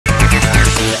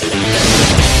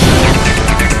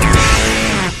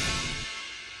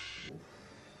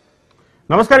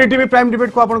नमस्कार ETV prime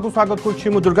debate को आपको स्वागत करुच्ची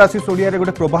मु दुर्गाशीष ओडिया रे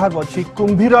गोटे प्रभाव अच्छी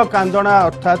कुंभीर कांदना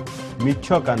अर्थात मिछ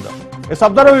कांद ए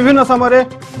शब्दर विभिन्न समय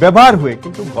व्यवहार हुए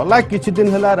किंतु गला किछि दिन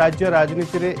हला राज्य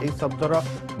राजनीति रे ए शब्दर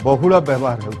बहुल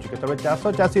व्यवहार होउची केतबे चाष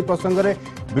चाषी प्रसंग रे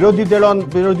विरोधी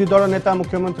दल नेता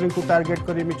मुख्यमंत्री को टार्गेट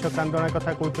करी मिछ कांदना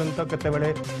कथा कहउछन तो केतेबेले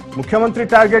मुख्यमंत्री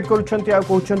टार्गेट करूछंती आ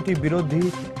कहउछंती विरोधी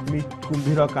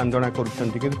कुंभीर कांदना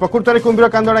करूछंती किंतु प्रकृत रे कुंभीर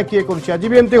कांदना किए करूची आज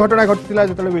भी एंती घटना घटिला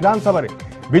जतले विधानसभा रे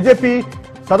बीजेपी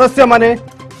सदस्य माने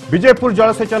विजयपुर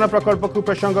जलसेचन प्रकल्प को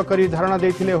प्रसंग करी धारणा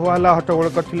देथिले होहल्ला हट्टगोल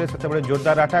करथिले सेतेबेले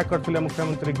जोरदार अटैक करथिले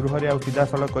मुख्यमंत्री गृह रे आ सीधा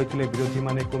सड़क कहिथिले विरोधी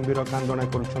माने कुंभीर कांदना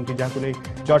करूछंती जाकु नै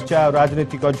चर्चा और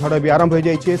राजनीतिक झड़ भी आरंभ हो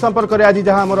जाइछि। ए संपर्क रे आज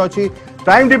जहां हमर अछि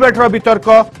प्राइम डिबेट रो वितर्क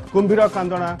कुंभीर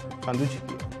कांदना कांदुछि।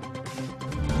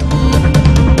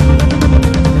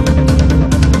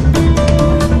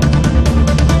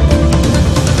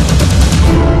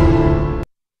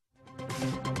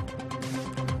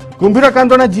 कुंभीर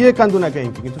कांदना जीए कांदुना कहीं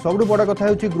किंतु सबुठ बड़ कथा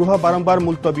होची गृह बारंबार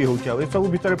मुलतवी होउची ए सब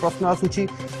भितर प्रश्न आसुची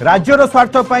राज्यर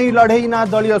स्वार्थ पई लड़ई ना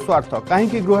दलीय स्वार्थ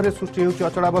कहीं गृह रे सृष्टि होची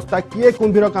अचलावस्था किए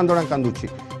कुंभीर कांदना कांदुची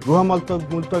गृह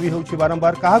मुलतवी होची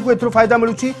बारंबार काहाकू एथु फायदा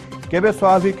मिलुची केबे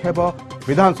स्वाभाविक हेबो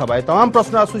विधानसभा ए तमाम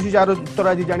प्रश्न आसुची जार उत्तर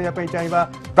आज जानिया पई चाहिबा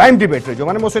प्राइम डिबेट रे जो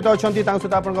माने मो सहित अछंती तांग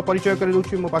सहित आपन परिचय करि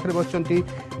दउची मो पाखरे बसचंती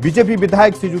बीजेपी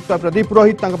विधायक श्रीयुक्त प्रदीप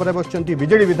पुरोहित तांग परे बसचंती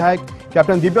बीजेडी विधायक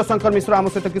कैप्टन दिव्य शंकर मिश्र आम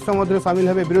सहित किस मध्य शामिल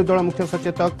हेबे विरोधी दल मुख्य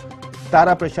सचेतक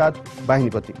तारा प्रसाद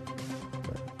बाहिनीपति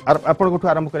आपन कोठु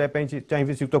आरंभ करिया पई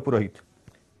चाहिबे श्रीयुक्त पुरोहित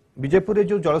बीजेपुर रे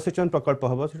जो जलसेचन प्रकल्प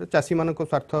हबो सेटा चासी मानक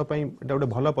स्वार्थ पई एटा गोटे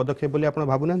भलो पदक्षेप बोली आपन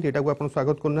भाबुनांती एटा को आपन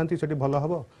स्वागत करनांती सेठी भलो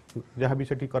हबो जहा भी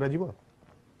सेठी करा जिवो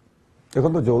देखो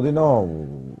तो जो दिन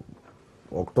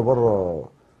अक्टोबर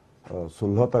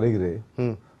 16 तारीख रे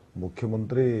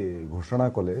मुख्यमंत्री घोषणा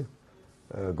कले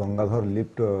गंगाधर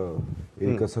लिफ्ट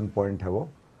इरिगेशन पॉइंट हेबो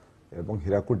एवं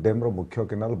हीराकुद डैम रो मुख्य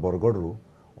केनाल बरगड़ रु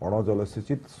अण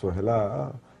जलसेचित सोहेला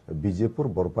बीजेपुर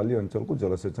बरपाली अंचल को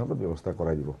जलसेचन रो व्यवस्था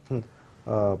करा जिवो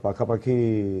पाखापाखी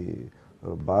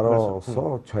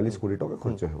 1246 कोटी टका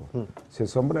खर्च हो से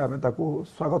समय आम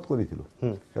स्वागत करूँ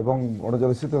एवं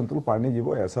अणजलसेचित अंचल पानी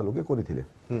जीव ऐसा लोके करथिले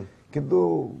किंतु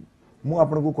मु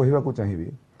आपनको कहबाकू चाहिबी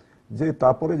जे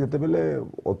तापरे जेतेबेले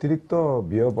अतिरिक्त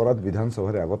व्यय बराद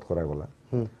विधानसभा रे आगत करा गला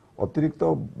अतिरिक्त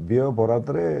व्यय बराद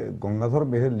रे गंगाधर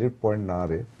मेहर लिफ्ट पॉइंट ना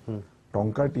रे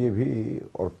टंकाटीए भी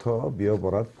अर्थ व्यय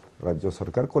बराद राज्य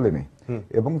सरकार कले नहीं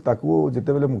एवं ताकू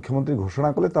जेतेबेले मुख्यमंत्री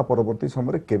घोषणा कले ता परवर्ती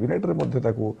समय कैबिनेट रे मध्ये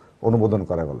ताकू अनुमोदन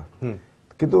करा गला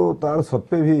किंतु तार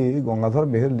सत्वे भी गंगाधर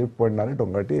मेहर लिफ्ट पॉइंट ना रे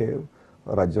टंकाटीए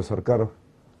राज्य सरकार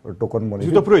टोकन मनी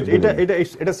जी तो पुरोहित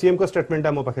एटा सीएम को स्टेटमेंट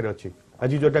मो पाखरे अछि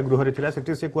आज जोटा गृह रे थिला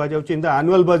सेठी से कुआ जाउची in the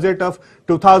annual budget of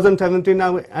 2017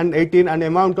 and 18 an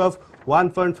amount of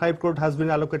 1.5 crore has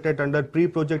been allocated under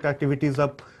pre-project activities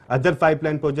of other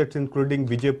pipeline projects including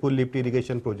Vijaypur lift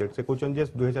irrigation project से क्वेश्चन जे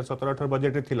 2017-18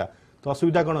 बजट रे थिला तो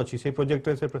असुविधा कोन अछि से प्रोजेक्ट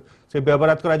से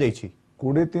व्यवहार करा जाइछि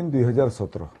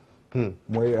 23/3/2017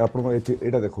 मैं आपको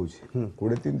एटा देखौछि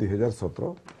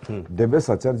 23/3/2017 देवेश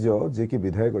आचार्य जे कि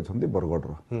विधायक अछंती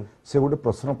बरगड़ से गोटे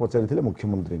प्रश्न पचारिथिले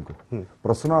मुख्यमंत्री को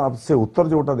प्रश्न से उत्तर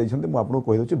जोटा दैछंती म आपको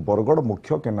कहि दउछि बरगड़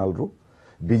मुख्य केनाल रु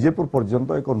विजयपुर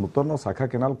पर्यंत एक नूतन शाखा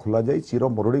केनाल खोला जाई चिर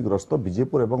मरुड़ीग्रस्त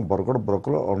विजयपुर एवं बरगड़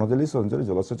ब्लॉकर अणजलिस अंचल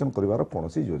जलसेचन करिवार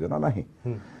कोनोसी योजना नाही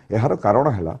एहार कारण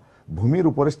हैला भूमि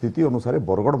रूप स्थिति अनुसार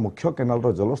बरगड़ मुख्य केनाल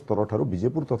जल स्तर ठारू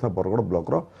विजयपुर तथा बरगड़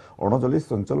ब्लॉकर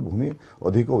अणजलिस अंचल भूमि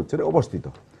अधिक उच्चरे अवस्थित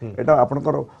एटा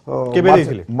आपनकर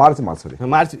मार्च मास रे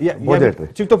मार्च बजट रे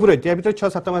चित्त पुरोहित या भीतर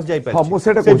 6-7 मास जाई पारे हां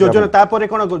से योजना तापरे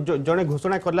कोन जने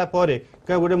घोषणा करला पारे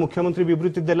के गोटे मुख्यमंत्री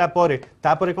विवृत्ति देला पारे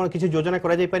तापरे कोन किछि योजना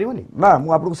करा जाई परिबोनी ना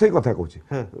मु आपको सही कथा कहूची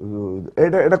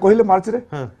एटा कहिले मार्च रे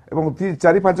एवं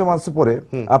 4-5 मास परे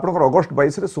आपनकर अगस्त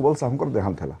 22 रे सुबल साहंकर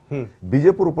देहांत हैला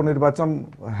विजयपुर उपनिर्वाचन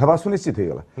हेबा सुनिश्चित हो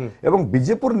गला एवं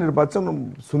विजयपुर निर्वाचन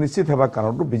सुनिश्चित हेबा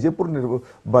कारण विजयपुर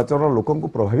निर्वाचन लोकों को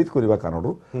प्रभावित करबा कारण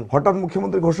हठात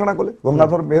मुख्यमंत्री घोषणा कले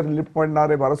गंगाधर मेहर लिफ्ट पॉइंट ना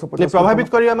रे 1250 प्रभावित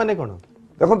करबा माने कोन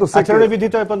देखो तो आचरण विधि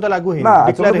तो एपंत लागू है ना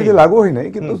आचरण विधि लागू है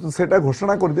नहीं किंतु सेटा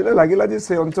घोषणा कर दिले लागिला जे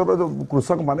से अंचल जो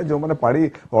कृषक माने जो माने पाड़ी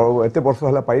एते वर्ष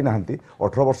हला पाई नाहंती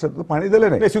 18 वर्ष तो पानी देले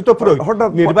नहीं सुतो पुरोहित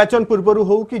निर्वाचन पूर्वरु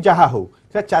हो कि जहा हो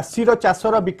से चासी रो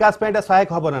चासर विकास पे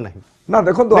सहायक हबो ना नहीं ना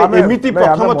देखो तो आमे एमिति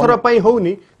प्रथम थर पई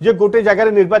होउनी जे गोटे जगह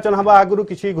रे निर्वाचन हबा आगुरु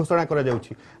किछि घोषणा करा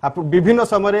जाउछि आप विभिन्न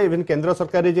समय रे इवन केंद्र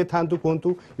सरकार रे जे थांतु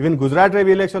कोंतु इवन गुजरात रे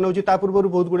भी इलेक्शन होउछि ता पूर्वरु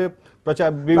बहुत गुडे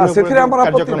प्रचार विभिन्न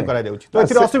कार्यक्रम करा जाउछि तो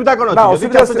एथिर असुविधा कोन अछि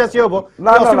यदि चासी हबो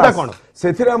असुविधा कोन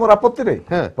सेथिर हमर आपत्ति रे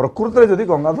प्रकृति रे जदि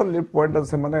गंगाधर लिफ्ट पॉइंट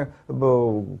से माने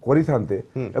करि थांते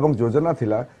एवं योजना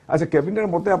थिला अच्छा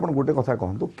कैबिनेट मते आपण गोटे कथा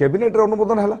कहंतु कैबिनेट रे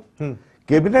अनुमोदन हला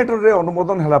कैबिनेट रे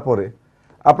अनुमोदन हला परे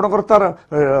आपनकर तार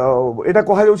एटा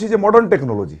कहा जाउछि जे मॉडर्न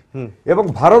टेक्नोलॉजी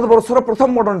एवं भारत वर्षर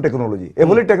प्रथम मॉडर्न टेक्नोलॉजी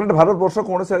एभली टेक्नोलॉजी भारत वर्ष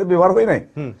कोन से व्यवहार होई नै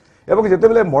एवं जेते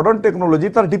बेले मॉडर्न टेक्नोलॉजी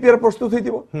तार डीपीआर प्रस्तुत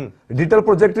होइतिबो detail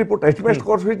project report estimate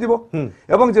course होइतिबो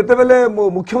एवं जेते बेले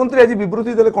मुख्यमंत्री आज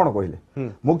विवृत्ति देले कोन कहिले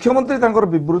मुख्यमंत्री तांकर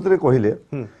विवृत्ति रे कहिले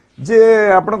जे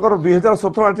आपनकर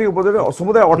 2017-18 उपजरे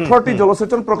समुदाय 18टी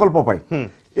जलसेचन प्रकल्प पाई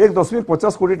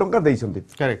 1.50 कोटी टंका दैछंती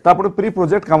तापर प्री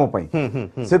प्रोजेक्ट काम पाई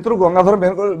सेतरु गंगाधर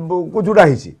मेहर को जुडा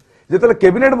हिची जेतले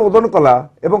कैबिनेट मोदन कला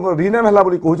एवं रिनेम हला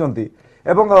बोली कहउचंती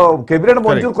एवं कैबिनेट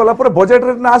मंजूर कला पर बजेट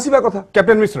रे ना आसीबा कथा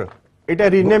कैप्टन मिश्र एटा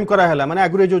रिनेम करा हला माने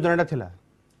आगुरे योजनाटा थिला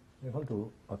देखो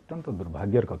अत्यंत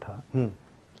दुर्भाग्यर कथा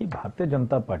कि भारतीय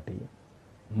जनता पार्टी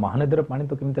महानदीर पानी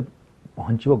तो केमिते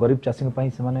पहुंचो गरीब चाषी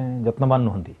से माने जत्नवान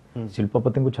नुहंती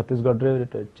शिल्पपति को छत्तीसगढ़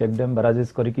रे चेक डैम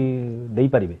बैराजेस करके देई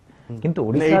परिबे किंतु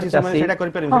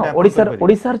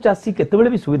ओडिशार चाषी केतेबेले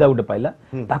भी सुविधा उठे पाइला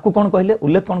ताकू कोन कहले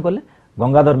उल्लेख कोन कहले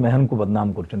गंगाधर मेहन को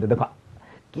बदनाम करछन्ते देखो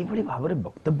कि बड़ी भाबरे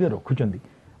वक्तव्य रखुचंती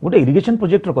गोटे इरिगेशन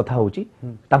प्रोजेक्ट रो कथा होची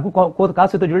ताकू का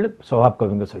सहित जुड़ले स्वभाव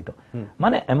कविंग सहित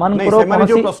माने एमान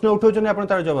जो प्रश्न उठौछन आपण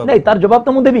तार जवाब नहीं तार जवाब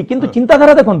तो मु देबी किंतु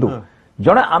चिंताधारा देखंतु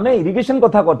जणे आमे इरिगेशन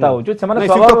कथा करता होछु से माने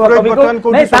स्वभाव कवि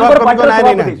को नहीं तांकर पार्टी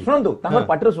सभापति सुनंतु तांकर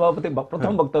पार्टी सभापति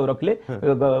प्रथम वक्तव्य रखले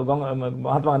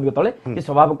महात्मा गांधी के तळे कि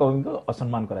स्वभाव कवि को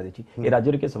असम्मान करा देछि ए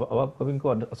राज्य के स्वभाव कवि को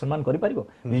असम्मान करि परिबो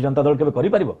बिजु जनता दल केबे करि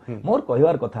परिबो मोर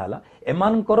कहिवार कथा हला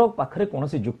एमानकर पाखरे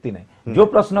कोनोसी जुक्ति नै जो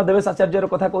प्रश्न देवेश आचार्य रो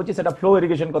कथा कहउछि सेटा फ्लो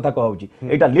इरिगेशन कथा कहउछि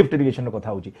एटा लिफ्ट इरिगेशन रो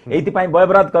कथा होछि एति पई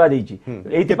बयबराद करा देछि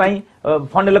एति पई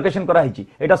फंड एलोकेशन करा हिछि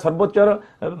एटा सर्वोच्च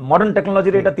मॉडर्न टेक्नोलॉजी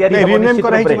रे एटा तयारी रिनेम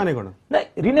करा हिछि माने कोन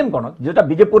नहीं रिनेम कोन जेटा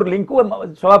बीजेपुर लिंक को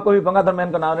स्वभाव कवि गंगाधर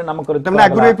मेहन का नाम रे नाम कर तमने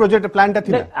आगुरे प्रोजेक्ट प्लान ता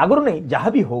थिला आगुर नहीं जहा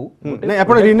भी हो नहीं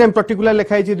आपण रिनेम पर्टिकुलर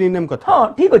लिखाई छी रिनेम कथा हां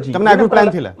ठीक अछि तमने आगुर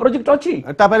प्लान थिला प्रोजेक्ट अछि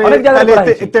तापर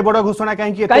एते बड़ घोषणा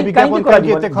काहे कि एते विज्ञापन काहे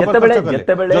कि एते खबर खर्च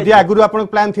कले जदि आगुर आपण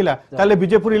प्लान थिला ताले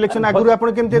बीजेपुर इलेक्शन आगुर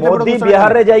आपण केमते एते बड़ घोषणा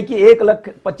बिहार रे जाई कि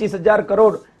 1,25,000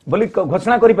 करोड़ बोली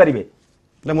घोषणा करि परिबे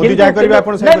मोदी जा करबे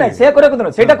आपण से नहीं से करे कोन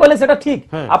सेटा कहले सेटा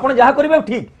ठीक आपण जहा करबे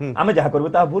ठीक आमे जहा करबे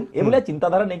ता भूल ए बोले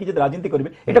चिंताधारा नै कि जे राजनीति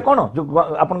करबे एटा कोन जो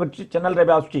आपण चैनल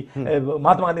रे आसुची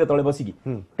महात्मा गांधी के तळे बसी की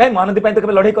काई महानदी पई तो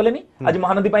केबे लड़ाई कलेनी आज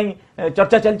महानदी पई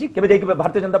चर्चा चलची केबे जाई के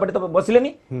भारतीय जनता पार्टी तो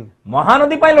बसिलेनी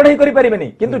महानदी पई लड़ाई करि परिबेनी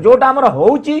किंतु जोटा हमर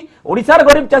होउची ओडिसार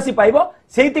गरीब चासी पाइबो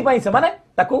सेहिति पई से माने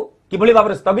ताकू किभली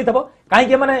भाबरे स्थगित हबो काई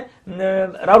के माने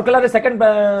राउरकेला रे सेकंड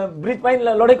ब्रिज पई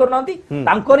लड़ाई करनांती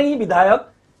तांकर ही विधायक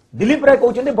दिलीप राय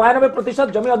कहते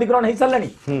 92% जमी अधिग्रहण हो सारे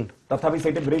तथापि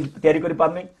से ब्रिज तैयारी कर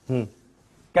पारनी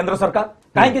केंद्र सरकार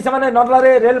कहीं से नर्ला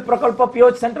रे रेल प्रकल्प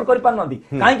पीओएच सेंटर कर पारना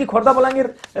कहीं खोर्धा बलांगीर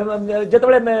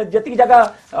जिते जी जगह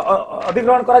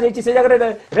अधिग्रहण करा से जगह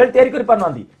रेल तैयारी कर पारना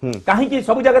कहीं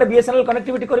सब जगह बीएसएनएल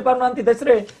कनेक्टिविटी कर पारना देश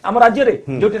रे आम राज्य रे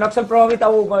जो नक्सल प्रभावित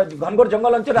घनघोर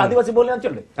जंगल अंचल आदिवासी बहुल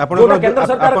अंचल केंद्र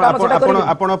सरकार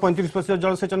आपण 35%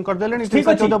 जलसेचन कर देलेनी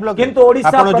 14 ब्लॉक किंतु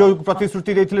ओडिसा आपण जो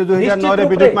प्रतिश्रुति देथिले 2009 रे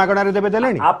विद्युत मागणा रे देबे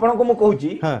देलेनी आपण को मु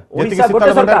कहूची ओडिसा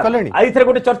गोटे सरकार आइथरे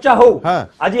गोटे चर्चा हो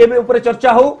आज एबे ऊपर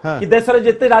चर्चा हो कि देश रे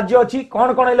जेते राज्य अछि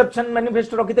कोन कोन इलेक्शन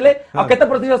मैनिफेस्टो रखितले आ केते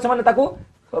प्रतिशत समान ताको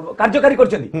कार्यकारी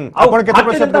करछन्ती आपण केते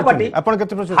प्रतिशत पार्टी आपण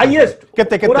केते प्रतिशत हाईएस्ट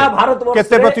केते पूरा भारत वर्ष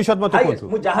केते प्रतिशत मत कोन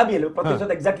मु जहा भी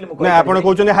प्रतिशत एक्जेक्टली मु नै आपण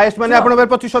कहउछन हाईएस्ट माने आपण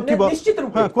प्रतिशत थिबो निश्चित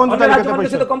रूप कोन ताले केते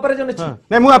प्रतिशत कंपैरिजन अछि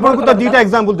नै मु आपण को तो दीटा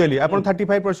एग्जांपल देली आपण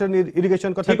 35%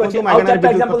 इरिगेशन कथा कोन मागणा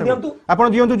विद्युत दियंतु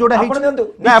आपण दियंतु जोडा हिच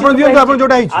नै आपण दियंतु आपण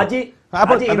जोडा हिच आज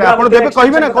आपण देबे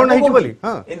कहिबे ना कोन हिच बोली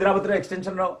हां इंदिरावती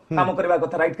एक्सटेंशन रो काम करबा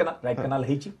कथा राइट कैनाल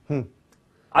हिची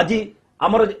आज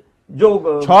हमर जो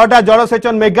 6टा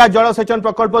जलसेचन मेगा जलसेचन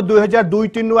प्रकल्प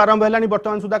 2002-3 नु आरंभ हेलानी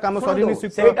वर्तमान सुधा काम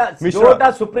सरिनी जोटा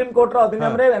सुप्रीम कोर्ट रो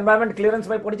अधिनियम रे एनवायरनमेंट क्लियरेंस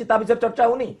पई पडिची ता विषय चर्चा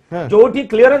होनी जोठी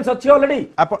क्लियरेंस अछि ऑलरेडी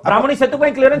ब्राह्मणी सेतु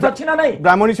पई क्लियरेंस अछि ना नहीं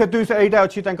ब्राह्मणी सेतु एटा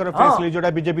अछि तांकर फेसली जोटा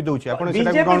बीजेपी दोछि आपण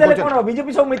सेटा ग्रहण करछ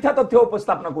बीजेपी सब मिथ्या तथ्य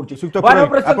उपस्थापना करछि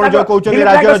आपण जो कहउछन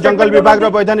राज्य जंगल विभाग रो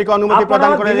वैधानिक अनुमति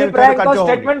प्रदान करे रे कार्य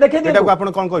स्टेटमेंट देखि एटा को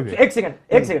आपण कोन कहबे एक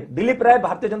सेकंड दिलीप राय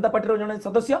भारतीय जनता पार्टी रो जने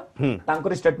सदस्य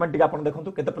तांकर स्टेटमेंट टिका आपण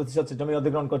देखंतु केते प्रतिशत से जमी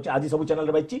अधिग्रहण करछि आज सब चैनल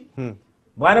रे बाइछि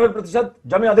 92%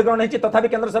 जमी अधिग्रहण होइछि तथापि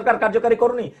केंद्र सरकार कार्यकारी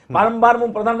करूनी बारंबार मु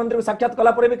प्रधानमंत्री को साक्षात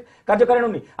कला परे भी कार्यकारी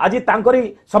होनी आज तांकरी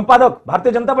संपादक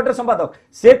भारतीय जनता पार्टी संपादक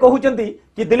से कहउचंती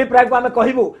कि दिलीप राय को हमें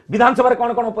कहिबु विधानसभा रे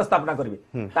कोन कोन उपस्थापना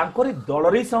करबे तांकरी दल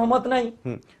रे सहमत नाही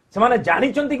ସେମାନେ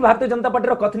ଜାଣିଛନ୍ତି କି ଭାରତୀୟ जनता पार्टी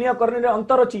कथनीय करनी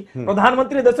अंतर अच्छी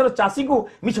प्रधानमंत्री देशर चाषी को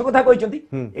मिछ कथा कहते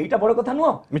एटा बड़ कथा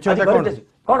नुह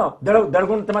कौन देढ़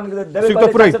गुण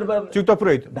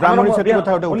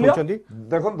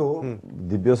देखो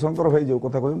दिव्यशंकर भाई जो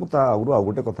कथा कहते आउ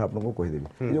गोटे कथा आपको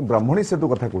कहीदेवी जो ब्राह्मणी सेतु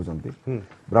कथा कहते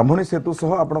ब्राह्मणी सेतु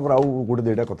सह आप गोटे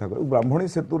दुईटा कथा कह ब्राह्मणी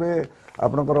सेतु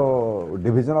आपणकर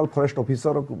divisional forest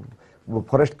officer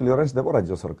forest clearance देव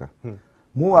राज्य सरकार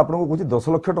मु आपको कहूँ 10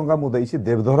 लाख टंका मुझे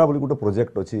देवधरा बोली गोटे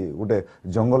प्रोजेक्ट अच्छी गोटे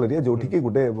जंगल एरिया जो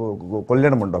गोटे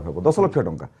कल्याण मंडप हे 10 लाख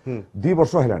टंका 2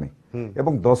 वर्ष है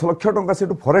एवं 10 लाख टंका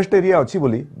से फॉरेस्ट एरिया अच्छी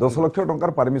बोली 10 लाख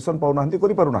टंकार परमिशन पाऊना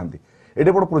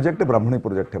एडे बड़ प्रोजेक्ट ब्राह्मणी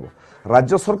प्रोजेक्ट हे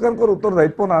राज्य सरकार उत्तर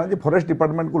दायित्व ना फॉरेस्ट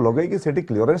डिपार्टमेंट को लगे सेठी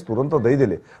क्लियरेंस तुरंत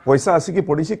देदेले पैसा आसिक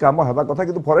पड़ी काम हवा कथा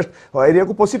कि फॉरेस्ट एरिया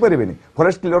को पशि पारे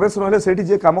फॉरेस्ट क्लियरेंस ना सेठी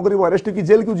जे काम कर अरेस्ट की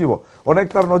जेल को जीव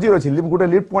अनेक तार नजीर अच्छी गोटे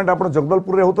लिफ्ट पॉइंट आप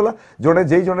जगदलपुर में होता जड़े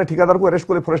जे जड़े ठिकादार को अरेस्ट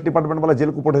कर फॉरेस्ट डिपार्टमेंट वाला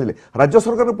जेल को पठाइले राज्य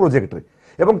सरकार प्रोजेक्ट रे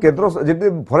एवं केन्द्र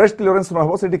जब फॉरेस्ट क्लियरेंस न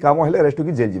हो सेठी काम हेले अरेस्ट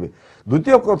की जेल जीवे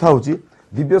द्वितीय कथा होची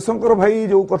दिव्यशंकर भाई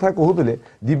जो कथा कहते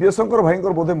दिव्यशंकर भाई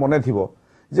बोधे मन थी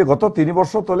जे गत 3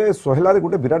 वर्ष तले सोहेला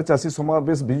गोटे विराट चाषी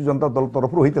समावेश बिजु जनता दल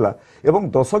तरफ होता एवं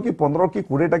 10 की 15 की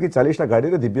 20 की 40 गाड़ी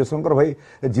में दिव्यशंकर भाई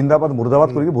जिंदाबाद मुर्दाबाद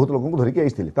करके बहुत लोगों को धरिकी आई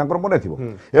मन थी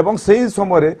एवं से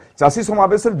समय चाषी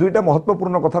समावेश दुईटा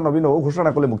महत्वपूर्ण कथा नवीन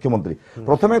घोषणा कले मुख्यमंत्री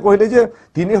प्रथमे कहले जे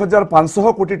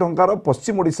 3500 कोटी टंकार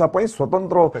पश्चिम ओडिशा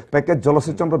स्वतंत्र पैकेज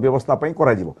जलसेचन व्यवस्था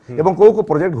एवं कौ को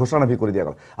प्रोजेक्ट घोषणा भी कर दिया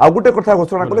आ गोटे कथा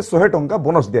घोषणा कले 100 टंका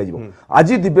बोनस दिया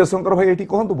आज दिव्यशंकर भाई ये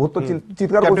कहतु बहुत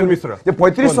चित्कार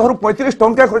 35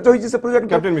 टंका खर्च होइछि से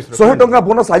प्रोजेक्ट 100 टंका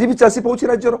बोनस आज भी चासी पहुंची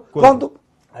राज्यर कहतु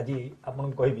आज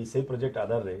आपन कहबी से प्रोजेक्ट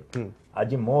आधार रे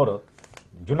आज मोर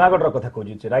जूनागढ़ कथा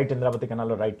कहूँ राइट इंद्रावती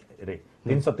केनाल राइट रे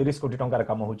 330 कोटी टंकार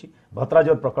काम होछि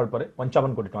भत्राजोर प्रकल्प रे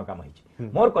 55 कोटी टंका काम होछि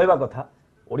मोर कहबा कथा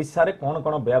ओडिसा रे कोन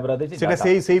कोन व्यवहार देछि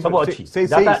सब अछि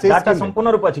डाटा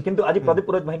संपूर्ण रूप अछि किंतु आज प्रदीप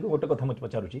पुरोहित भाई को गोटे कथा मुझ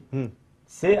पचारुछि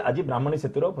से आज ब्राह्मणी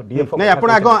सेतुर डीएफओ नहीं आपण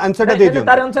आगो आंसर टा दे दियो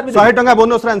 100 टंका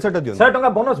बोनस रे आंसर टा दियो 100 टंका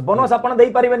बोनस बोनस आपण देई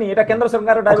परिबेनी एटा केंद्र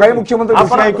सरकार डायरेक्ट मुख्यमंत्री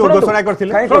घोषणा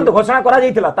करथिले सुनतो घोषणा करा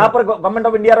जायतिला तापर government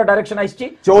of India row direction आइछि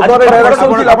 14 रे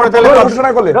डायरेक्शन आपण तेले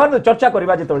घोषणा करले रन चर्चा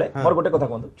करबा जेतोले मोर गोटे कथा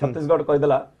कहंतु छत्तीसगढ़ कहि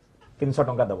देला 300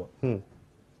 टंका दबो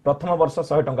प्रथम वर्ष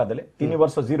 100 टंका देले 3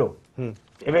 वर्ष 0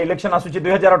 एबे इलेक्शन आसुची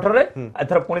 2018 रे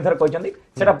एथर पुनी थर कहचंदी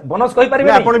सेटा बोनस कहि परिबे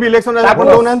आपण भी इलेक्शन आपण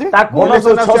दोनांदी बोनस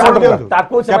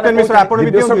ताको कैप्टन मिश्र आपण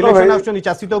भी दियो इलेक्शन आसुनी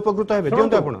चासी तो उपकृत हेबे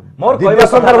दियंतु आपण मोर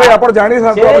दिव्यशंकर भाई आपण जानि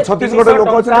छत्तीसगढ़ लोक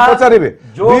अछि पचारिबे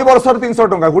 2 वर्ष 300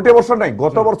 टंका गोटे वर्ष नै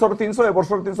गत वर्ष 300 ए वर्ष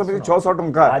 300 600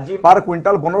 टंका पर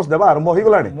क्विंटल बोनस देबा आरंभ होई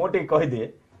गलानी मोटी कहि दे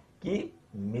कि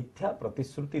मिथ्या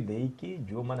प्रतिश्रुति देई कि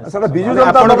जो माने सर बिजु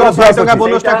जनता दल 100 टंका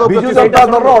बोनस टा को बिजु जनता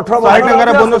दल 18 टंका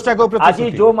रे बोनस टा को आज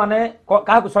जो माने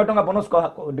काहा को 100 टंका बोनस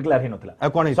डिक्लेयर हे नथला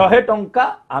 100 टंका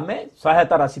आमे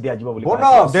सहायता राशि दिया जिवो बोली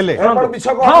बोनस देले आपण मिछ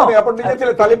को आपण निजे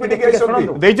थिले ताली पिटी के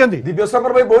सुनती देइचंदी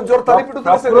दिव्यशंकर भाई बहुत जोर ताली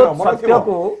पिटु से मन सत्य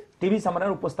को टीवी सामने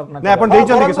उपस्थापना नै आपण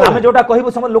देइचंदी कि हम जोटा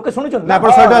कहिबो समझ लोके सुनुचन नै आपण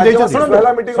 100 टंका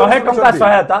देइचंदी 100 टंका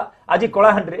सहायता आज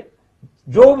कलाहांड रे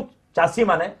जो चासी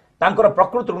माने तांकर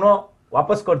प्रकृत ऋण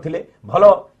वापस करथिले भलो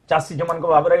चासी जमन को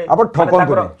बाबरे आपण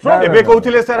ठकन एबे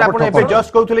कहउथिले सर आपण एबे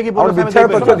जस्ट कहउथिले कि बोनस मिथ्या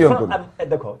तथ्य दियंतु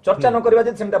देखो चर्चा न करबा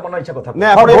जे सेमता मन इच्छा कथा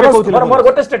नै आपण एबे कहउथिले मोर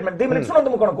गोटे स्टेटमेंट 2 मिनिट सुनो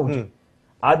तुम कोन कहउछी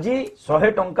आज 100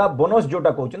 टंका बोनस जोटा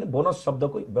कहउछन बोनस शब्द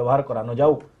को व्यवहार करा न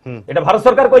जाऊ एटा भारत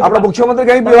सरकार कहै आपण मुख्यमंत्री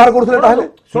कहीं व्यवहार करथले ताले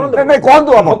सुनो नै कोन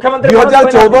तो मुख्यमंत्री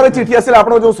 2014 रे चिठी आसिल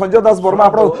आपण जो संजय दास वर्मा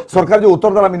आपण सरकार जो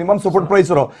उत्तर दला मिनिमम सपोर्ट प्राइस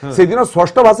रो से दिन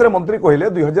स्पष्ट भाषा रे मंत्री कहिले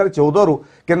 2014 रु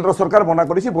केंद्र सरकार मना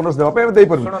करिछि बोनस देबा पे देई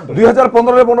परबे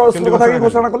 2015 रे बोनस कथा की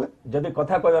घोषणा करले जदी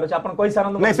कथा कहबार छै आपण कहि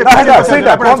सारन नै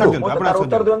सेटा आपण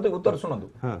उत्तर दियंतु उत्तर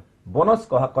सुनंतु बोनस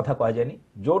कथा कह जायनी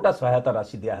जोटा सहायता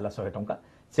राशि दिया हला 100 टंका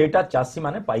सेटा चासी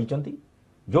माने पाइचंती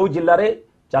जो जिल्ला रे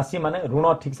चासी माने ऋण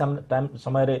ठीक टाइम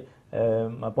समय रे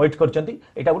पॉइंट करचंती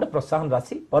एटा गुटे प्रोत्साहन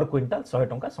राशि पर क्विंटल 100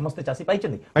 टंका समस्त चासी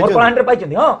पाइचंती मोर कलाहांड रे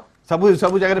पाइचंती हां सब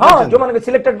जगह रे पाइचंती जो माने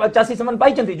सिलेक्टेड चासी समान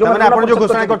पाइचंती जो माने आपण जो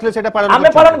घोषणा करथले सेटा पालन आमे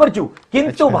पालन करचू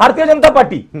किंतु भारतीय जनता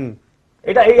पार्टी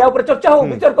एटा एया ऊपर चर्चा हो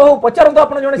विचार को पचारन तो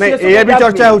आपण जने नहीं एया भी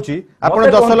चर्चा होची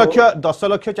आपण 10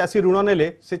 लाख चासी ऋण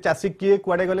नेले से चासी किए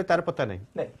कुआडे गले तार पता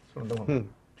नहीं सुन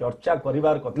चर्चा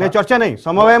करिवार कथा नहीं चर्चा नहीं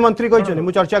समवाय मंत्री कहछनी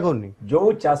मु चर्चा करनी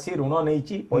जो चासी ऋण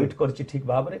नैची पैठ करची ठीक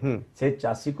भाव रे से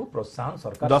चासी को प्रोत्साहन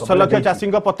सरकार 10 लाख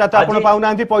चासी को पत्ता तो आपण पाउ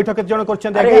नांती पैठ केते जण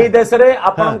करछन अरे एई देश रे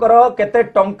आपनकर केते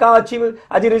टंका अछि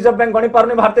आज रिजर्व बैंक गणी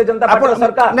पारनी भारतीय जनता पार्टी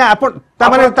सरकार ना आपण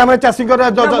तामाने चासी को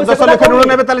 10 लाख ऋण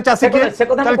नेबे ताले चासी के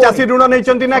ताले चासी ऋण नै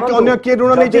चंती ना अन्य के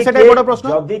ऋण नै छै सेटा बड़ प्रश्न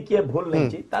जदी के भूल नै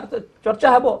छी तार तो चर्चा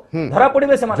हबो धरा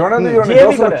पड़िबे से माने जणे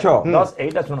 10 लाख 10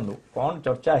 एटा सुनंदु कोन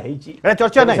चर्चा हेई छी एटा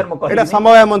चर्चा नै एटा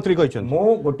समय मंत्री कहछन मु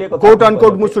गोटे कथा कोट अन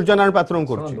कोट मु सूर्यनारायण पात्रम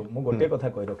करछि मु गोटे कथा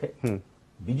कहि रखे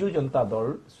बिजू जनता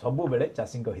दल सबु बेले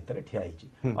चासी को हितरे ठिया हेई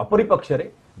छी अपरिपक्ष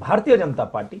रे भारतीय जनता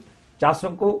पार्टी चासों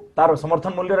को तार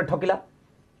समर्थन मूल्य रे ठकिला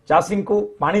चासी को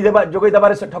पानी देबा जोगै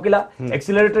दबारे से ठकिला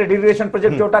एक्सीलरेटेड इरिगेशन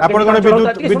प्रोजेक्ट जोटा आपण कोन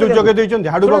विद्युत जोगै दैछन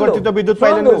हाडू बगरती तो विद्युत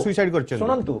पाइले सुसाइड करछन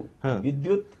सुनंतु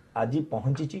विद्युत आज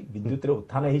पहुंची विद्युत रे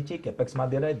उत्थान हेची कैपेक्स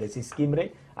माध्यम रे देसी स्कीम रे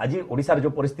आज ओडिसा रे जो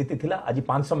परिस्थिति थिला आज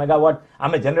 500 मेगावाट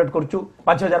आमे जनरेट करछु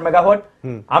 5000 मेगावाट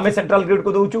आमे सेंट्रल ग्रिड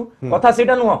को दउछु कथा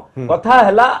सेटा नुह कथा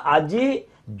हला आज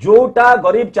जोटा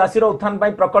गरीब चासी रो उत्थान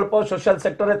पई प्रकल्प सोशल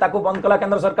सेक्टर रे ताको बंद कला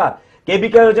केंद्र सरकार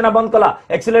केबीके योजना बंद कला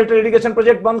एक्सीलरेटेड इरिगेशन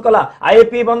प्रोजेक्ट बंद कला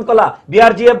आईएपी बंद कला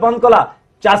बीआरजीएफ बंद कला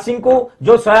चासी को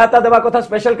जो सहायता देवा कथा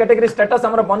स्पेशल कैटेगरी स्टेटस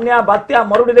हमर बन्या बात्या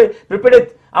मरुडी रे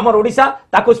पीड़ित हमर ओडिसा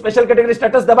ताको स्पेशल कैटेगरी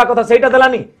स्टेटस देवा कथा सेटा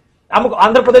देलानी हमको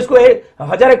आंध्र प्रदेश को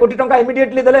 1000 कोटी टंका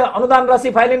इमिडिएटली देले अनुदान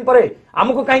राशि फाइलिंग परे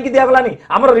हमको काहे की दिया गलानी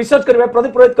हमर रिसर्च करबे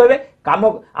प्रदीप पुरोहित कहबे काम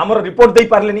हमर रिपोर्ट देई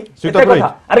पारलेनी एते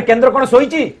कथा अरे केंद्र कोन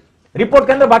सोईची रिपोर्ट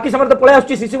केंद्र बाकी समय तो पळे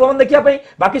आछी शिशु भवन देखिया पई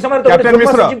बाकी समय तो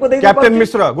कैप्टन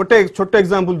मिश्र गोटे छोटे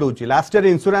एग्जांपल दोची लास्ट ईयर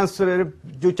इंश्योरेंस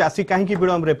जो चासी काहे की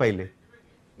विलंब रे पाइले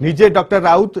निजे डॉक्टर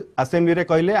राउत असेंबली रे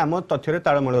कहले हम तथ्य रे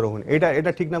ताळमेळ रहून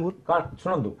एटा ठीक ना भूल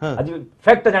सुनंदु आज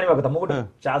फैक्ट जानिबा कथा मो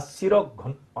चासी रो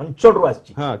अंचल रो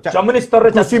आछि जमीन स्तर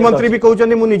रे कृषि मंत्री भी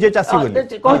कहउछन मु निजे चासी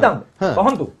बोली कहता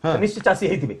कहंतु निश्चित चासी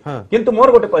हेतिबे किंतु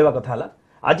मोर गोटे कहबा कथा हला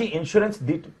आज इंश्योरेंस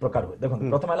दी प्रकार हो देखो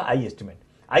प्रथम हला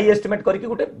आई एस्टिमेट करके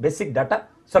गोटे बेसिक डाटा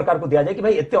सरकार को दिया जाए कि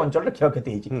भाई एते अंचल रे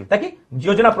क्षयक्षति हेची ताकि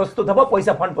योजना प्रस्तुत हबो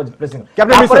पैसा फंड प्लेसिंग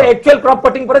तापर एक्चुअल क्रॉप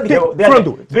कटिंग पर दिया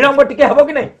विलंब टिके हबो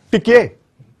कि नै टिके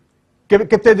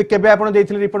केबे आपण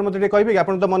देथिले रिपोर्ट मते कहबे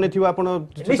आपण तो मने थिबो आपण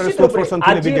स्पोर्ट्स पर्सन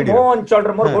थिले बीजेडी मो अंचल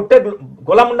रे मोर गोटे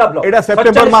गोलामुंडा ब्लॉक एडा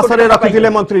सेप्टेम्बर मास रे रखिथिले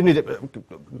मंत्री निजे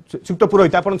सुक्त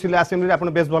पुरोहित आपण थिले असेंबली रे आपण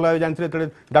बेस भला जानथिले तळे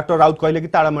डॉक्टर राउत कहले कि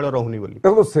ताळमेळ रहउनी बोली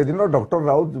देखो से दिन डॉक्टर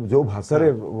राउत जो भाषा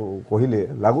रे कहिले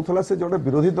लागुथला से जोडे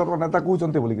विरोधी दल नेता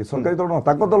कहउचंते बोली कि सरकारी दल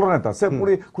ताको दल नेता से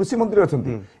पुरी कृषि मंत्री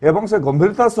अछंती एवं से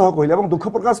गंभीरता सह कहिले एवं दुख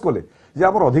प्रकाश कले जे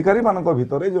हमर अधिकारी मानक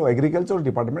भितरे जो एग्रीकल्चर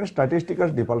डिपार्टमेंट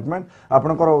स्टैटिस्टिक्स डिपार्टमेंट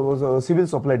आपनकर civil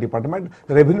supply department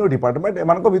revenue department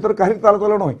एमानक भितर काहे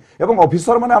तालतल नय एवं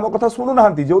ऑफिसर माने हम कथा सुनु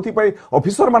नाहंती जोथि पई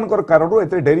ऑफिसर मानकर कारण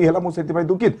एते डेरी हला मु सेति पई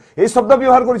दुखित ए शब्द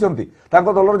व्यवहार करिसंती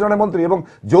ताको दलर जने मंत्री एवं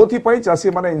जोथि पई चासी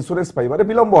माने इंश्योरेंस पाइबारे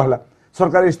विलंब हला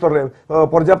सरकारी स्तर रे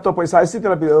पर्याप्त पैसा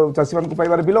आसीतला चासी मान को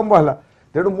पाइबारे विलंब हला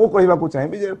तेणु मु कहवाक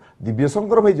चाहिए जे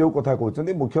दिव्यशंकर भाई जो कथा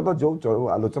कहते मुख्यतः जो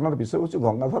आलोचनार विषय हूँ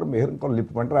गंगाधर मेहर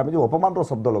लिप पॉइंट आम जो अपमान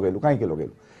शब्द लगेलु कहीं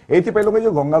लगेलु ये लगे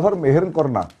गंगाधर मेहर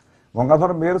ना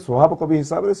गंगाधर मेहर स्वभाव कवि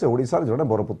हिसाब से ओडिशार जड़े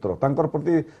बरपुत्र तांकर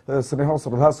प्रति स्नेह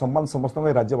श्रद्धा सम्मान समस्त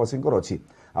राज्यवासी अच्छी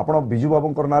आपड़ विजु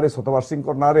बाबू ना शतवार्षिक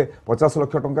ना 50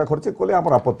 लाख टंका खर्च कले आम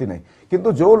आपत्ति नहीं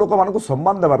किंतु जो लोक मान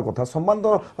सम्मान देवार कथा सम्मान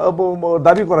तो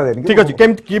दाबी करा ठीक अच्छे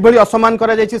कि असम्मान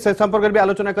करा से संपर्क में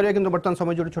आलोचना करिया किंतु बर्तमान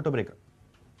समय जो छोट ब्रेक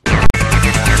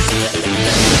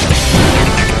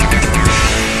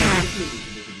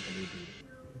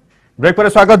ब्रेक पर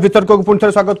स्वागत वितर्क को पुनः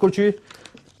स्वागत करुच्ची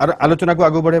आलोचना को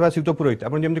आगु बढ़ेबा शिवतो पुरोहित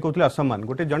आपण जेमति कहथले असम्मान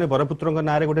गोटे जने बरपुत्रक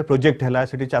नारे गोटे प्रोजेक्ट हला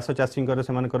सेठी चाष चाषींकर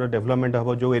सेमानकर डेवलपमेंट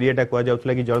हबो जो एरियाटा को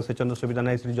जाउतला कि जलसेचन सुविधा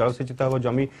नै सेठी जलसेचित हबो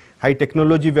जमी हाई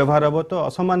टेक्नोलॉजी व्यवहार हबो तो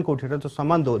असम्मान कोठेटा तो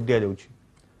समान दिया जाउची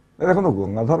देखो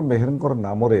गंगाधर मेहर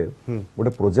नाम गोटे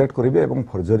प्रोजेक्ट करेंगे और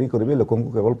फर्जरी करेंगे लोक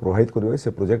केवल प्रभावित करेंगे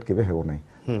से प्रोजेक्ट केवे हेबो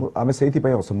नहीं आम से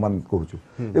असम्मान कहूँ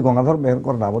गंगाधर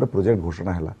मेहर नाम प्रोजेक्ट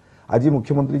घोषणा है आज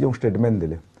मुख्यमंत्री जो स्टेटमेंट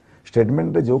देले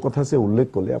स्टेटमेंट रे जो कथा से उल्लेख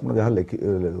कले आप जहाँ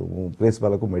प्रेस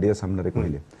वाला को मीडिया सामने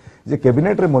कहले जे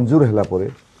कैबिनेट रे मंजूर है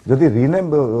जदि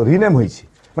रिनेम होइछि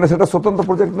माने सेटा स्वतंत्र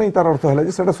प्रोजेक्ट नहीं तार अर्थ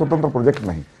है सेटा स्वतंत्र प्रोजेक्ट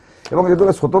नहीं एवं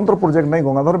जो स्वतंत्र प्रोजेक्ट नहीं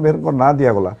गंगाधर मेहर ना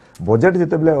दिया गला बजेट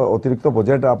जितेबले अतिरिक्त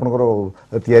बजेट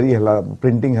आपनकर तयारी हला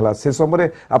प्रिंटिंग हला से समय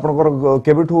आपनकर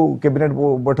केबेठू कैबिनेट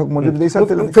बैठक मंजूरी दे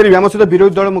सारते फिर हम सहित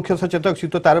विरोधी दल मुख्य सचेतक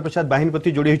श्रीयुत तार प्रसाद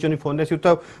बाहिनीपति जोड़ी होइछनी फोन रे श्रीयुत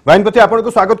बाहिनीपति आपन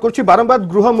को स्वागत करछि बारंबार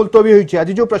गृह मुलतवी होइछि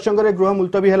आज जो प्रसंग रे गृह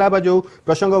मुलतवी हला बा जो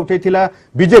प्रसंग उठैथिला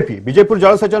बीजेपी विजयपुर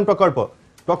जलसेचन प्रकल्प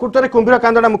प्रकृत रे कुंभीर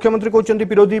कांदना मुख्यमंत्री कहउछन्ती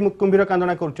विरोधी कुंभीर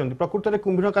कांदना करउछन्ती प्रकृत रे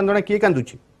कुंभीर कांदना किए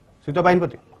कांदुछि श्रीयुत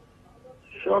बाहिनीपति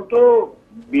तो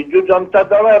विजु जनता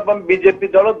दल एवं बीजेपी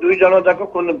दल दुई जन जाक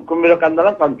कुंभीर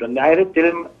कांदना कांचन आइरे तिल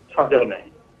सजग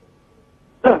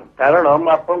नहीं कारण हम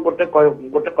आपन गोटे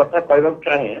कथा कहबा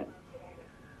चाहे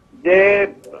जे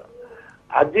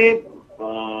आज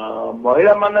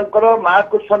महिला मानकर माँ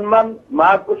को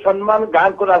सम्मान गाँ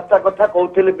को रास्ता कथा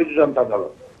कहते बिजु जनता दल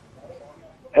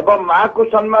एवं माँ को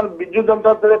सम्मान विजु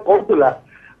जनता दल कहूला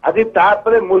आज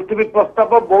तापर मुलतवी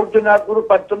प्रस्ताव बहुत दिन आगुरी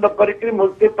पसंद कर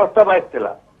मुलतवी प्रस्ताव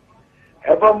आसाला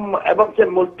एवं से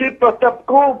मुलतवी प्रस्ताव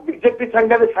को बीजेपी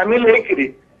संगे सामिल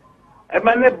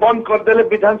होने बंद करदे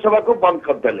विधानसभा को बंद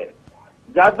करदे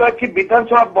जहाद्वारा कि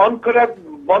विधानसभा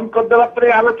बंद करदेला पर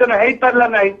आलोचना हो पारा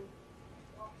ना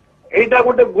यहीटा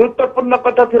गोटे गुरुत्वपूर्ण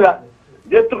कथा थिला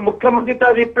जेहेतु मुख्यमंत्री ता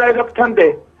रिप्लाई रखते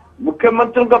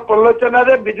मुख्यमंत्री प्रलोचन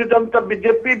विजु जनता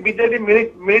बीजेपी बीजेडी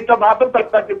मिलित भाव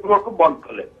गृह को बंद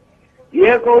कले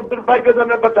ये एक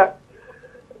दुर्भाग्यजनक कथा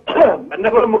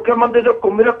माननीय मुख्यमंत्री जो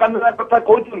कुम्भीर कांदना कथा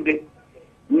कहते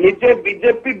निजे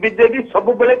बीजेपी बीजेडी सब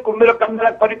बेले कुम्भीर कांदना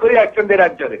कर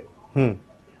राज्य में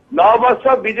 9 वर्ष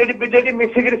बीजेडी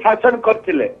मिसिक शासन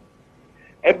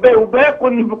करते उभय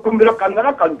कुम्भीर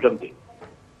कांदना कर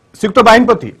श्रीयुक्त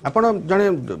बाहिनपति आपण जने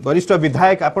वरिष्ठ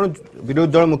विधायक आपण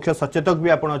विरोधी दल मुख्य सचेतक भी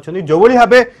आपण अछनी जो भली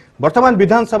भाबे वर्तमान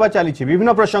विधानसभा चली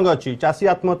विभिन्न प्रसंग अच्छी चाषी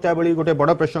आत्महत्या बड़ी गोटे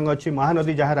बड़ प्रसंग अच्छी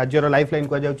महानदी जहाँ राज्यर लाइफलाइन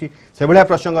कहुच्छी से भाया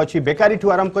प्रसंग अच्छी बेकारी ठू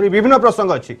आरंभ कर विभिन्न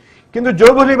प्रसंग अच्छी किंतु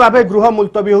जो भली भाबे गृह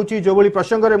मुलतवी होची जो भली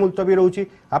प्रसंग रे मुलतवी रहउची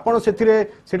आपण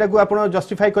सेटा को आपण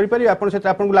जस्टिफाई करि पारि आपण सेटा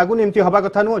आपण लागुनी एमती हवा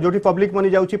कथा नु जोठी पब्लिक मनी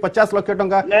जाउची 50 लाख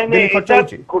टंका दिन खर्च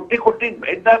होची कोटी कोटी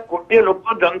एटा कोटी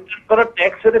लोक जनतार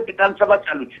टैक्स रे विधानसभा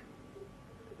चालुची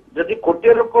जदि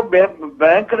कोटी लोक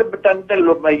बैंक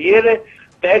रे ये रे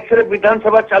टैक्स रे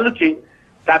विधानसभा चालुची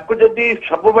ताकू जदि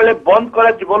सब बेले बंद करा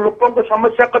जिवो लोकन को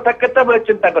समस्या कथा केते बेले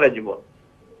चिंता करा जिवो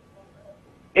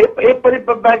ए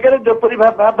परिभाग जो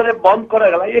भाव में बंद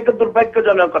करागला एक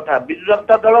दुर्भाग्यजनक कथा विजु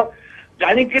जनता दल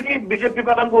जानिकी बीजेपी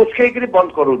वाला उस्कई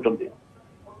बंद करूँ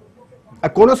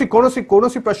कोनोसी कोनोसी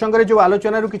कोनोसी प्रसंग रे जो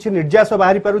आलोचना रू किछि निर्यास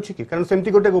बाहरी पारुछि कि कारण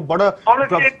सेमती गोटे बड़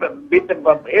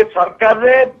ए सरकार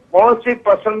रे कोनोसी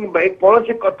प्रसंग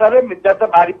कोनोसी कथा रे निर्यास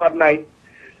बाहरी पार नाही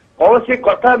कोनोसी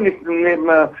कथा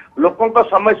लोकन को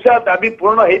समस्या दाबी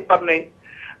पूर्ण हे पार नाही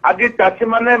आज चाषी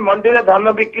मैंने मंडी में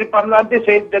धान बिक्री पारना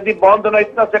से जदि बंद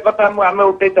नहीं से कथा आम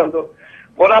उठे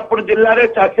कोरापुट जिले में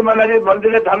चाषी मैंने मंडी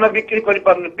में धान बिक्री कर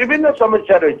विभिन्न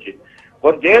समस्या रही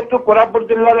जेहेतु कोरापुट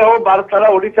जिले में हो सारा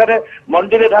ओडिशा रे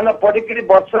मंडी में धान पड़ी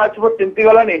वर्षा आसब चिंती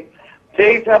गलानी से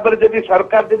हिसाब से जब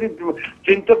सरकार जब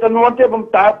चिंतित नुहते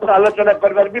आलोचना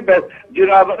कर जीरो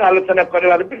भाव आलोचना कर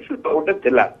गोटे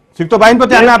थिला श्रीयुक्त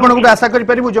बाहिनपति आमे आपण गोटे आशा करि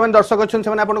परिबु जो दर्शक अछन से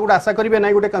आपण गोटे आशा करिवे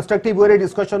नै गोटे कंस्ट्रक्टिव वे रे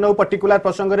डिस्कशन हो पर्टिकुलर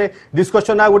प्रसंग रे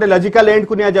डिस्कशन आ गोटे लॉजिकल एंड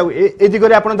को निया जाऊ ए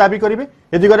दिगरे आपण दाबी करिवे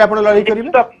ए दिगरे आपण लड़ाई करिवे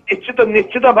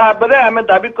निश्चित भाव में आमे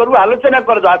दाबी करू आलोचना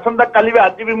कर आसंता काली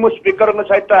आज भी मु स्पीकर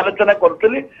सहित आलोचना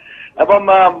करूली एवं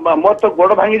मोर तो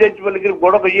गोड़ भांगी जाइए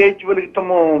गोड़ ये तो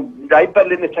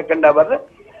मुझे सेकेंड आवर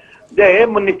जे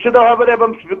निश्चित भाव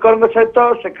में स्पीकर सहित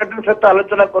सेक्रेटरी सहित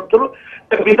आलोचना करूँ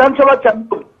विधानसभा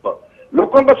चालू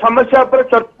लोकों को समस्या पर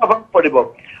चर्चा हवा पड़ो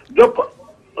जो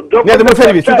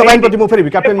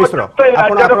कैप्टेन मिश्र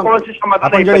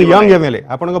यंग एमएलए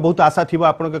आपन बहुत आशा थी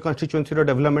आपन कंस्टिट्युएंसी रो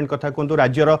डेवलपमेंट कथा कहतु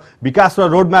राज्यर विकास रो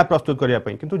रोड मैप प्रस्तुत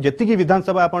करने किंतु जेतिकी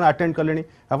विधानसभा आपन अटेंड कलेनी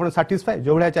आपन सैटिस्फाई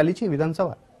जो भाया चली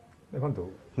विधानसभा देखो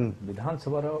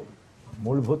विधानसभा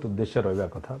मूलभूत उद्देश्य रहा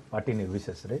कथा पार्टी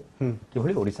निर्विशेष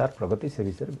कि ओडिशार प्रगति से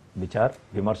विषय विचार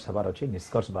विमर्श हबार अच्छी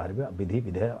निष्कर्ष बाहर विधि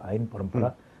विधेय आईन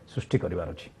परंपरा सृष्टि करार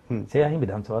अच्छी से ही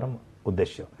विधानसभार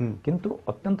उद्देश्य किंतु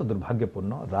अत्यंत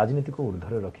दुर्भाग्यपूर्ण राजनीति को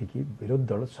ऊर्ध्व रखिकी विरोधी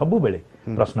दल सबु बेले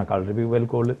प्रश्न काल रे भी वेल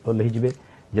को ओल्लैजिबे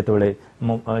जेतेबेले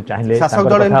चाहिले शासक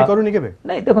दल एंटी करूनी केबे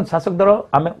नहीं देखो शासक दल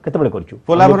आमे केतेबेले करछु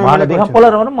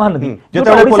महानदी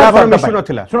जेतेबेले पोलाभरम इश्यू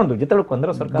नथिला सुनंतु जेतेबेले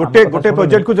केंद्र सरकार गोटे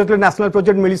प्रोजेक्ट को जेतेबेले नेशनल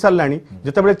प्रोजेक्ट मिली सारलानी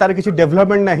जेतेबेले तार किछि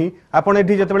डेवलपमेंट नाही आपण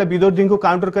एठी जेतेबेले विरोधी को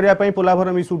काउंटर करिया पई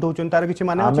पोलाभरम इश्यू उठौछन तार किछि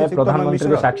माने आमे प्रधानमंत्री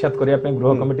को साक्षात करिया पई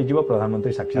गृह कमिटी जीवो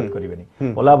प्रधानमंत्री साक्षात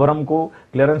करिवेनी पोलाभरम को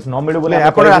क्लियरेंस न मिलु बोले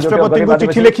आपण राष्ट्रपति को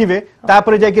चिट्ठी लिखिबे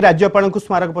तापर जाय कि राज्यपाल को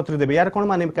स्मारक पत्र देबे यार कोन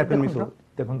माने कैप्टन मिश्र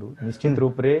देखो निश्चित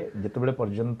रूप रे जेतेबेले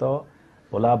पर्यंत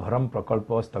पोलाभरम प्रकल्प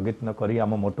स्थगित न करी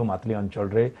आम मोटू मातली अंचल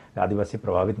रे आदिवासी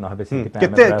प्रभावित न हेबे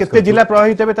केते जिला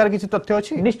प्रभावित हेबे तार किछि तथ्य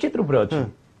अछि निश्चित रूप रे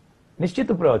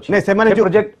अछि नै से माने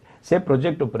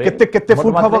प्रोजेक्ट ऊपर केते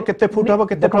फुट हबो केते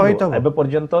प्रभावित हबो एबे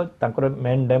पर्यंत ताकर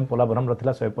मेन डैम पोलाभरम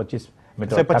रथिला 125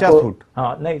 मीटर 150 फुट हां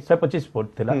नै 125 फुट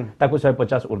थिला ताकू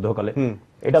 150 ऊर्ध्व कले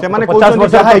एटा से माने 50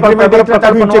 वर्ष एग्रीमेंट रे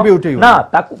ताकू नीचे भी उठै ना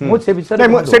ताकू मु से विषय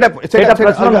सेटा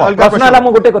प्रश्न आला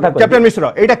मु गोटे कथा कैप्टन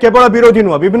मिश्र एटा केवल विरोधी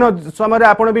नुवा विभिन्न समय रे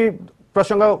आपण भी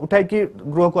प्रसंग उठाई कि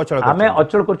गृह को अचल आमे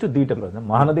अचल करछु दुईटा प्रश्न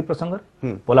महानदी प्रसंग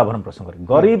पोलाभरम प्रसंग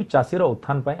गरीब चासी रो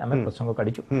उत्थान पई आमे प्रसंग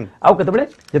काढिछु आ केतेबेले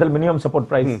जेतल मिनिमम सपोर्ट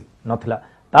प्राइस नथिला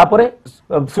तापरे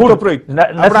सुप्रोहित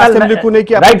असेंबली को नहीं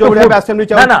कि आप जो बड़े असेंबली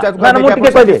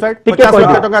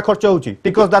टका खर्च होची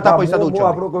टिकस दाता पैसा दउछ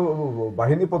आपको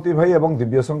बाहिनीपति भाई एवं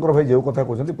दिव्यशंकर भाई जो कथा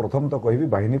कहते प्रथम तो कहबी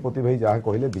बाहिनीपति भाई जहाँ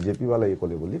कहले बीजेपी वाला ये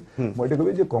कले बोली मुझे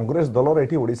कहबी जे कांग्रेस दलर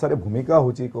एठी ओडिसा रे भूमिका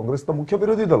होची कांग्रेस तो मुख्य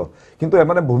विरोधी दल किंतु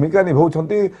एमाने भूमिका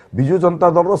निभाउछंती बिजु जनता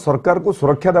दल सरकार को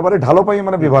सुरक्षा देबारे ढालो पई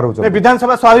माने व्यवहार होछ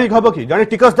विधानसभा स्वाभाविक हबो कि जने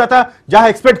टिकस दाता जहाँ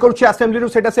एक्सपेक्ट करूची असेंबली रो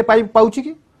सेटा से पाउची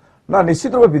कि ना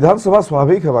निश्चित रूप विधानसभा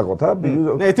स्वाभाविक हेबा कथा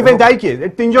एथिबे दाई के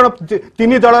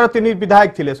तीन दलर तीन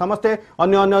विधायक थिले समस्त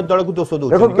अन्य अन्य दल को दोष दउ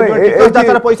टिकस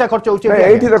दातार पैसा खर्च होची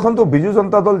एठी देखंतु बिजु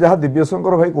जनता दल जहाँ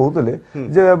दिव्यशंकर भाई कहउतले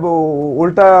जे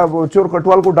उल्टा चोर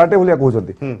कटवाल को डाटे भलिया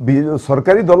कहउचंती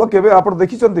सरकारी दल केबे आपण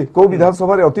देखिचंती को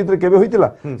विधानसभा रे अतीत रे केबे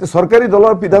होइतिला जे सरकारी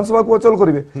दल विधानसभा को अचल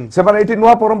करिवे सेमाने एठी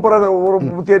नुवा परंपरा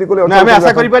तयारी कोले ना हम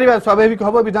आशा करि परिबा स्वाभाविक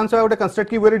हबो विधानसभा गोटे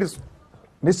कंस्ट्रक्टिव वे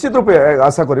निश्चित रूपे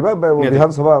आशा करिबा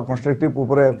विधानसभा कंस्ट्रक्टिव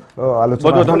ऊपर आलोचना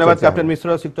बहुत धन्यवाद कैप्टन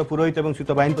मिश्र सिक्त पुरोहित एवं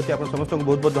सिक्त बाहिनीपति आप समस्त को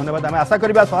बहुत बहुत धन्यवाद आम आशा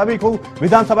करिबा स्वाभाविक हो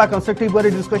विधानसभा कंस्ट्रक्टिव वे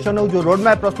डिस्कशन हो जो रोड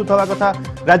मैप प्रस्तुत होगा कथा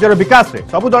राज्यर विकास रे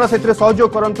सब दल से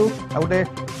सहयोग करंतु आ गोटे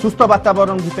सुस्थ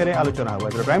वातावरण भितर आलोचना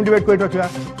हो प्राइम डिबेट को रखिबा।